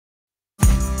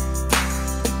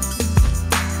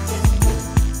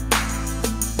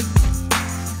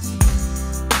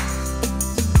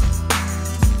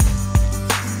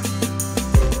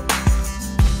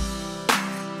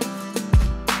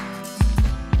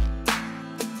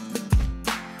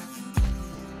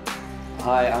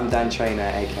Hi, I'm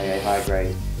Traynor, aka High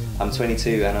Grade. I'm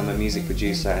 22 and I'm a music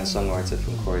producer and songwriter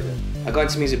from Croydon. I got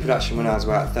into music production when I was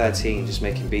about 13, just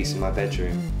making beats in my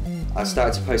bedroom. I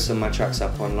started to post some of my tracks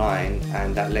up online,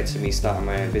 and that led to me starting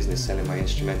my own business selling my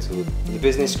instrumental. The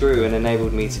business grew and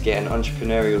enabled me to get an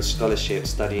entrepreneurial scholarship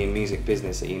studying music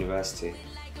business at university.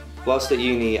 Whilst at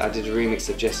uni, I did a remix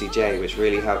of Jessie J, which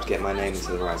really helped get my name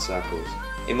into the right circles.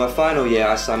 In my final year,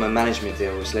 I signed a management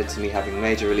deal, which led to me having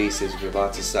major releases with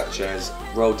artists such as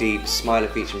Roll Deep, Smiler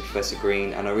featuring Professor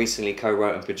Green, and I recently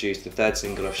co-wrote and produced the third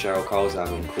single of Cheryl Cole's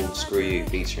album called Screw You,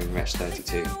 featuring Wretch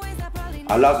 32.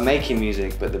 I love making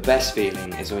music, but the best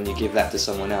feeling is when you give that to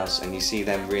someone else and you see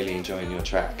them really enjoying your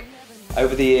track.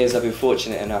 Over the years, I've been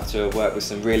fortunate enough to have worked with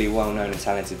some really well-known and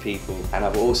talented people, and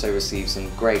I've also received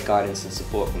some great guidance and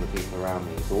support from the people around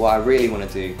me. But what I really want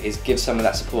to do is give some of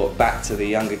that support back to the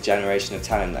younger generation of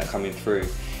talent that are coming through,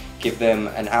 give them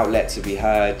an outlet to be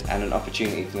heard and an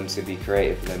opportunity for them to be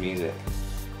creative with their music.